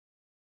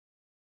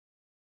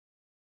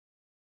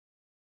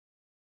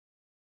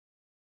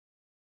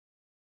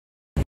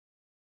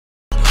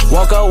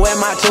Woke up with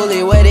my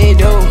toolie, what it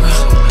do?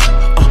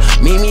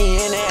 Meet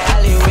me in the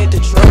alley with the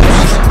truth.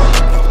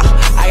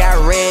 I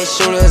got red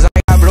shooters, I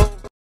got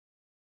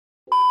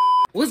blue.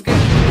 What's good?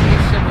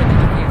 It's your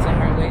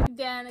boy,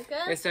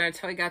 Danica. Yes, sir.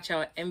 I got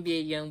y'all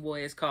NBA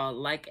Youngboy. It's called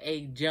Like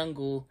a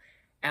Jungle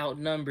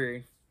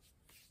Outnumbered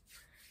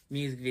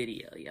music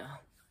video, y'all.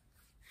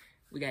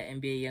 We got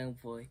NBA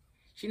Youngboy.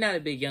 She's not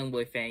a big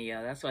Youngboy fan,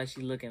 y'all. That's why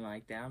she's looking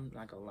like that. I'm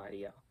not gonna lie to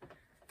y'all.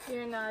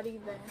 You're not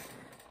either.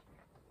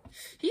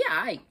 He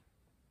alright.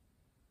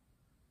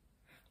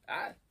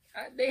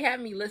 They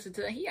had me listen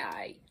to him. He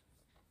alright.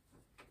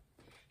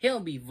 He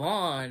don't be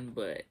Vaughn,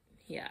 but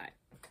he alright.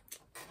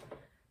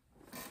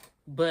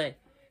 But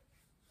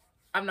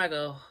I'm not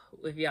gonna.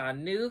 If y'all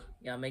new,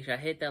 y'all make sure I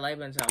hit that like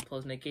button, turn on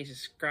post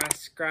notifications,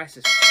 subscribe.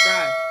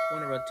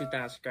 One of our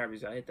 2,000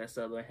 subscribers, y'all hit that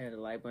sub button, hit the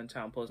like button,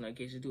 turn on post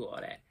notifications, do all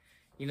that,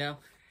 you know.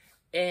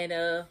 And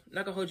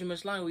not gonna hold you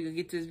much longer. We gonna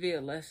get to this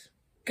video. Let's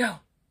go.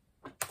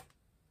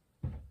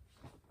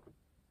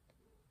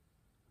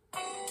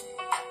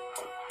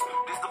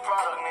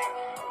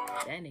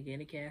 That nigga in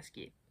the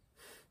casket.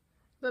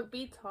 But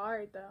beats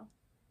hard though.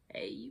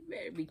 Hey, you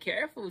better be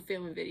careful with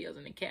filming videos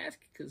in the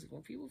casket, because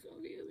when people film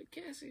videos in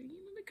the casket, you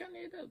know, they kind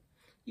of end up,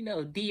 you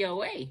know,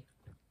 DOA.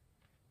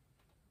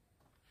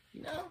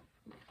 You know?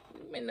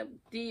 You end up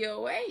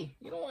DOA.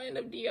 You don't want to end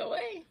up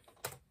DOA.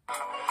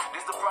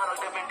 This the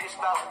product that been dished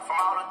out from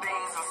all the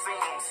things and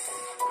scenes.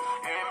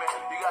 You hear me?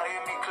 You gotta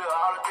hear me clear.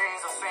 All the things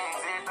and scenes.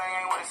 Everything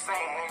ain't what it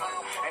seems, nigga.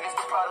 And it's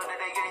the product that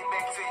they gave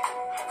back to you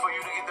for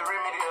you to get the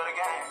remedy of the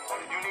game.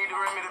 You need the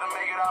remedy to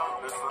make it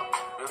out. This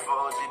for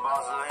OG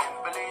bosses,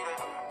 ain't believe it.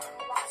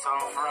 Tell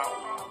them for real.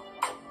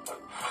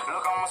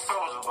 Look, I'm a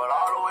soldier, but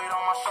all the weight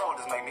on my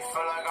shoulders make me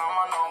feel like I'm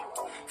a number.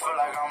 Feel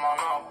like I'm a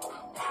number.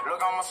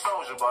 Look, I'm a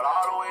soldier, but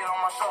all the weight on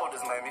my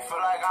shoulders make me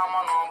feel like I'm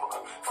a number.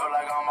 Feel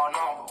like I'm a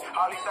number.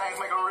 All these things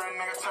make a real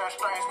nigga turn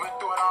strange. Been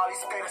through it, all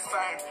these stay the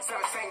same.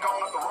 17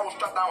 gone up the road,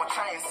 strapped down with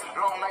chains.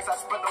 Long nights I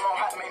spent alone,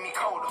 hat made me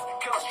colder.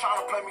 Killers trying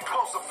to play me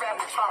closer,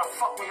 family trying to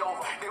fuck me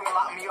over. They gon'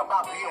 lock me up, I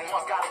beat them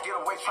once, gotta get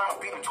away, trying to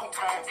beat them 2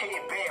 times.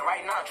 Head bad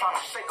right now, trying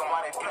to shake them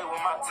while they play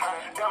with my time.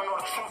 They don't know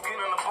the truth, get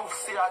in the booth,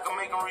 see I can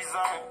make them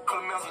resign.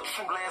 Clemens the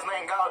true last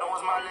name, God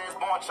was my last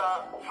born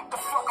child. What the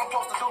fuck I'm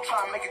supposed to do, try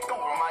to make it through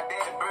with my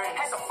daddy burden.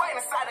 Had to fight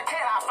inside the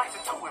can, I'll fight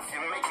you too if you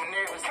make me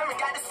nervous. Kevin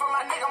got this for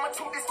my nigga, I'ma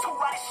toot this too,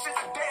 why this shit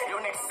is dead.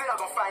 Your next cell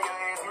gon' find your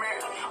ass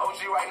married. OG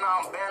right now,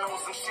 I'm battling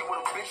with some shit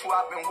with a bitch who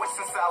I've been with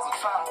since I was a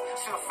child.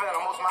 She a fan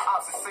of most of my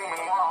ops and seen me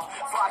wild.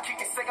 Before I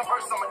kick your second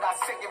verse, I'ma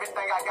dissect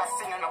everything I got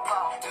sitting in the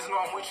pile. Just know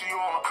I'm with you, you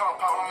on the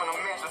compound. I'm in a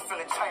mansion, feel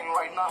it chain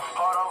right now.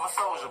 Heart of a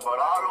soldier, but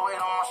all the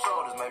weight on my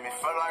shoulders make me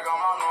feel like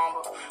I'm a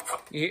number.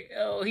 Yeah,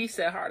 oh, he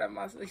said heart of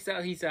my.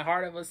 He said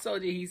heart of a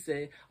soldier. He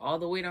said all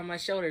the weight on my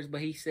shoulders,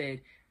 but he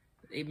said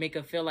they make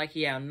him feel like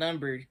he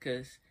outnumbered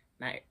because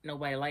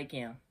nobody like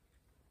him.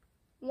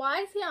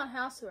 Why is he on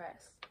house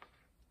arrest?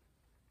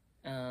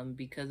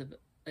 Because of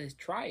his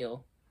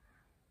trial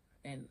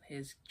and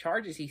his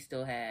charges he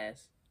still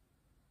has.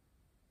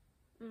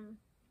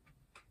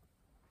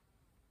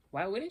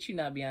 Why wouldn't you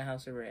not be on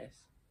house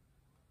arrest?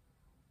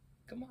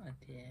 Come on,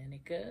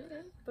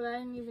 Danica. But I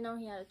didn't even know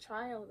he had a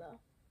trial though.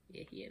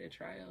 Yeah, he had a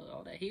trial,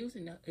 all that. He was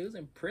in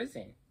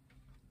prison.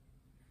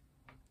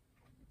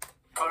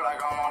 Feel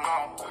like I'm a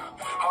number.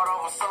 Heart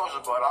of a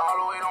soldier, but all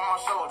the weight on my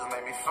shoulders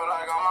make me feel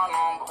like I'm a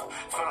number.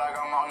 Feel like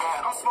I'm a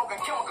number. I'm smoking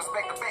chemicals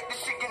back to back.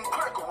 This shit getting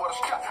critical with a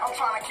strap. I'm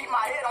trying to keep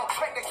my head on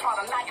track. They trying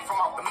to knock it from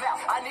off the map.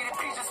 I needed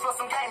peaches for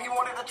some game. He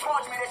wanted to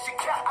charge me that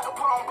shit cap. I could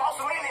put on boss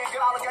in and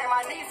get all the game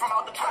I need from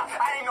out the trap.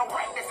 I ain't no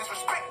rap. That's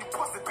disrespect. You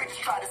pussy bitches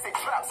try to say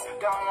traps.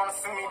 They don't want to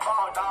see me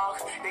ball,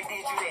 dogs. They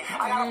did you that.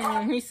 I got a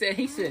problem. He said.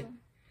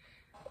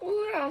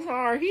 Ooh, that was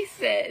hard. He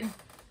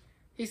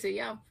said,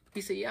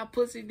 y'all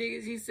pussy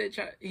niggas.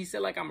 He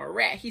said like I'm a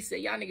rat. He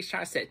said, y'all niggas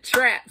trying to set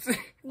traps.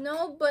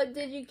 No, but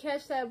did you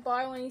catch that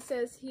bar when he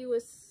says he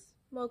was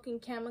smoking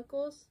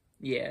chemicals?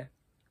 Yeah.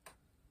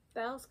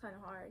 That was kind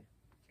of hard.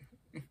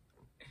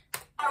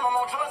 I'm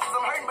on drugs cause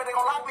I'm hurting, but they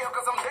gon' lock me up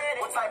cause I'm dead.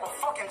 What type of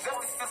fucking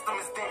justice system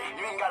is that?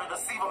 You ain't gotta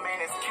deceive a man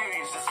that's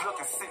curious, just look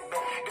and sit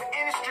back. The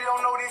industry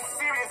don't know this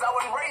serious, I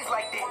wasn't raised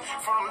like that.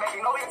 From the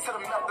Magnolia to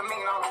the meth, the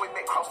mean all the way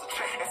back across the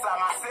track.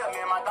 Inside my cell, me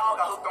and my dog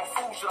got hooked on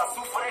food, should I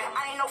sue for that?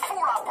 I ain't no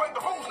fool, I break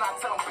the rules,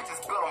 not tell them bitches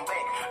build them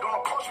back. Don't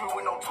approach me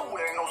with no tool,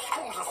 there ain't no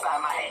screws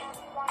inside my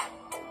hat.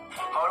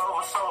 Heart of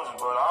a soldier,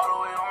 but all the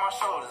weight on my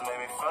shoulders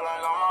make me feel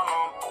like I'm a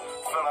number.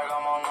 Feel like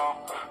I'm a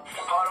number.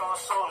 Heart of a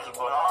soldier,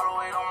 but all the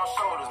weight on my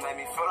shoulders make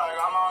me feel like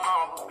I'm a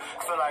number.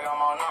 Feel like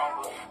I'm a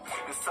number.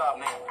 This top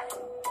nigga.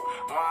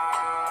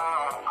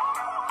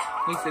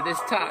 He said this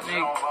top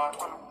nigga.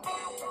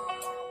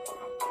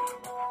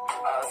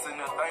 I was sitting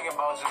there thinking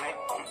about you,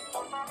 nigga.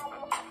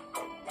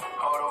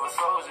 Heart of a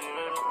soldier,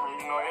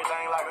 you know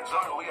everything like a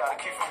jungle. We gotta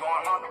keep from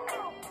going under.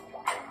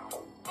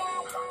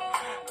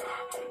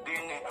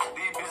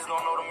 These bitches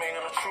don't know the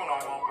meaning of the truth no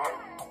more, bro.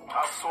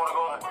 I swear to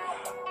God,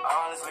 I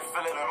honestly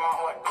feel it in my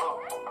heart, bro.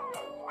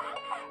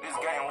 This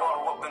game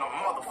water up in a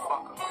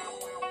motherfucker.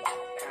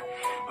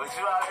 But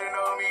you already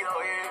know me,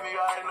 though, yeah, me,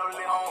 you already know the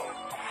little homie.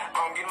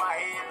 I'm getting my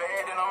head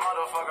bad than a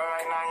motherfucker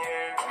right now,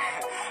 yeah.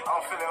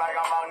 I'm feeling like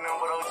I'm out there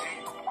with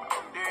OG.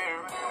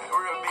 Yeah,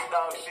 real big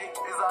dog shit.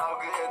 It's all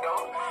good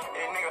though.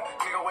 And nigga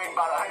weighing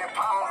about 100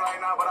 pounds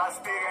right now, but I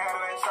still can handle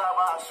that chop.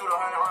 I'll shoot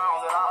 100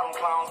 rounds at all them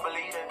clowns,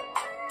 believe it.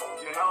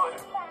 You know it.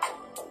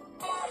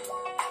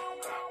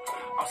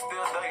 I'm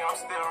still digging,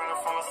 I'm still running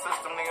from the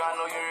system, nigga. I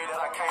know you heard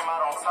that I came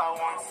out on top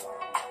once.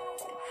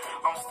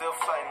 I'm still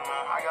fighting,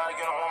 man. I gotta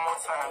get it one more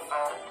time,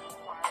 fat.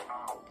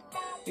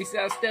 He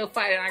said, I'm still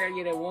fighting. I gotta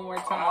get it one more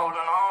I'm time. holding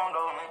on,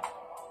 though, man.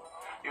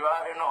 You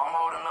already know I'm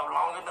holding up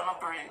longer than a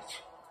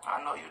bridge.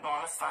 I know you're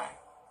doing the same.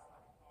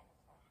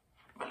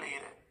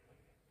 Believe it.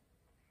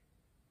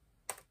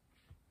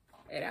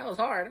 Hey, that was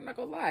hard. I'm not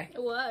gonna lie.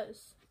 It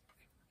was.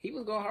 He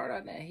was going hard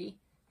on that. He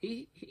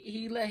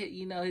let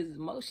his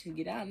emotions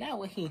get out. Now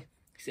what he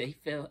said, he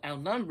felt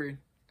outnumbered,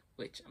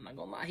 which I'm not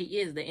gonna lie, he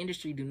is. The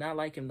industry do not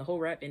like him. The whole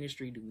rap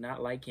industry do not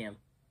like him.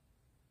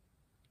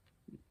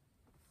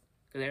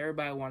 Because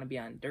everybody want to be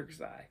on Dirk's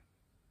side.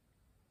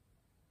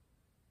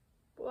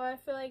 Well, I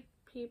feel like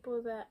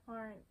people that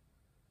aren't.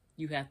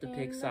 You have to pick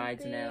in the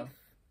sides now. beef.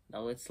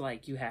 No, it's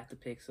like you have to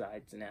pick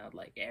sides now.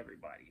 Like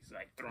everybody's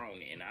like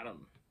thrown in. I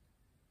don't.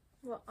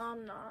 Well,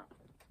 I'm not.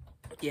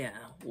 Yeah.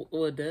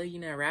 Well, duh,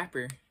 you're not a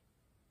rapper.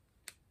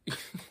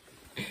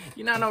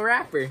 You're not no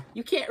rapper.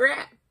 You can't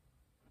rap.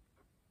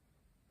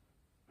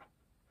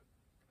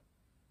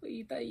 Well,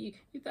 you thought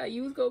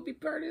you was gonna be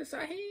part of this?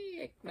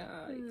 Heck,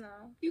 nah.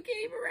 No. You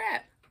can't even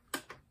rap.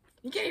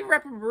 You can't even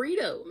rap a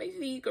burrito. Makes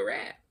me you can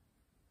rap.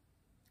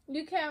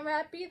 You can't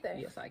rap either.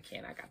 Yes, I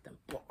can. I got them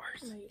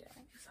bars. No, you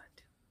don't. Yes, I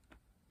do.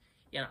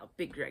 You know,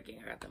 big Drake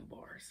gang. I got them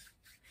bars.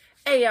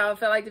 Hey, y'all.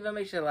 If I like the video,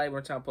 make sure to like,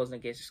 more time, post,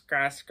 and get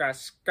subscribe.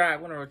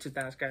 1 over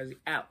 2,000 subscribers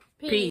out.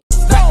 Peace.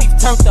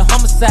 Turned to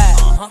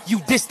homicide.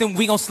 You distant,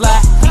 we gon'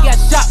 slide. He got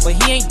shot, but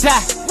he ain't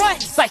die. What?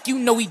 It's like you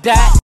know he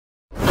died.